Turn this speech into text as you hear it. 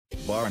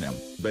Barnum,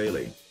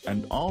 Bailey,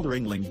 and all the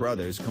Ringling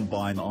Brothers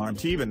combined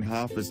aren't even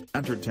half as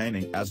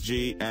entertaining as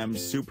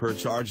GM's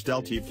supercharged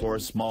LT4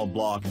 small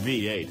block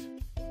V8.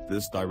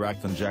 This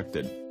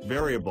direct-injected,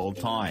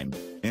 variable-time,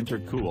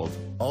 intercooled,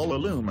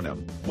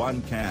 all-aluminum,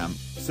 one-cam,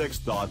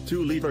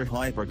 6.2-liter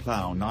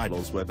hyper-clown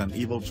idles with an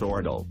evil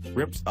chortle,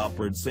 rips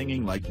upward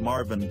singing like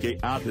Marvin Gaye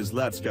at his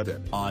Let's Get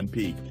It on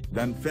peak,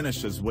 then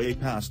finishes way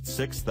past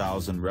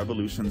 6,000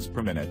 revolutions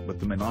per minute with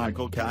the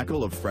maniacal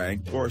cackle of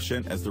Frank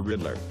Gorshin as the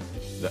Riddler.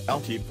 The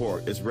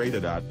LT4 is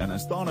rated at an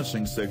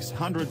astonishing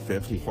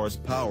 650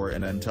 horsepower,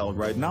 and until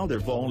right now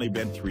there've only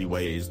been 3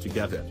 ways to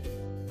get it.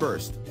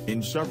 First,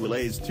 in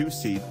Chevrolet's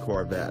 2-seat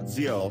Corvette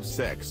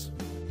ZL6.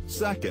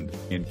 Second,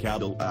 in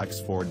Cadillac's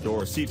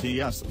 4-door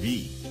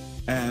CTS-V.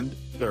 And,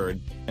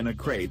 third, in a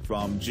crate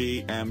from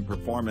GM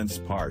Performance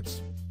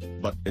Parts.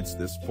 But it's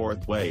this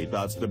 4th way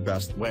that's the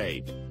best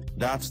way.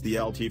 That's the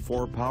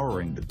LT4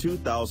 powering the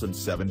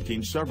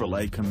 2017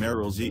 Chevrolet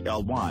Camaro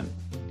ZL1.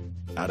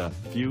 At a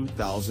few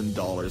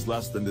 $1,000s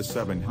less than the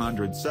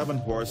 707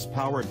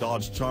 horsepower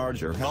Dodge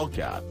Charger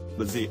Hellcat,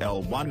 the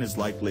ZL1 is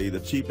likely the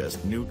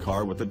cheapest new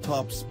car with a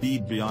top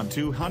speed beyond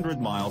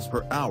 200 miles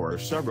per hour.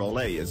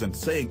 Chevrolet isn't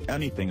saying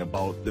anything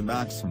about the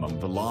maximum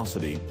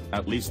velocity,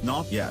 at least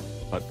not yet,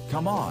 but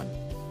come on!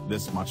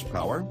 This much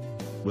power?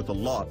 With a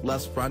lot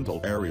less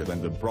frontal area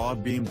than the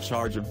broad-beam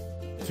Charger?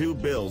 2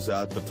 bills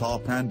at the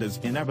top end is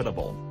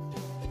inevitable.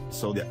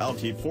 So the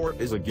LT4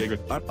 is a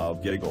gigaton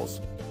of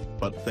giggles.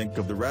 But think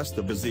of the rest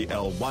of the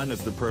ZL1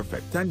 as the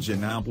perfect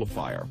engine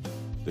amplifier.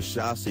 The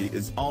chassis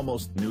is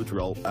almost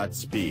neutral at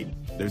speed,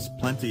 there's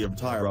plenty of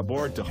tire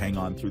aboard to hang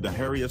on through the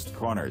hairiest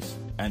corners,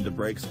 and the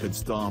brakes could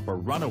stop a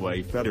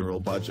runaway federal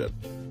budget.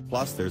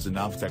 Plus there's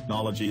enough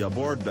technology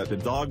aboard that the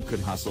dog could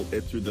hustle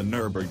it through the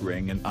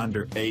Nürburgring in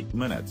under 8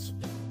 minutes.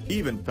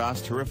 Even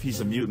faster if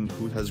he's a mutant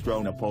who has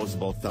grown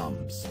opposable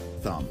thumbs.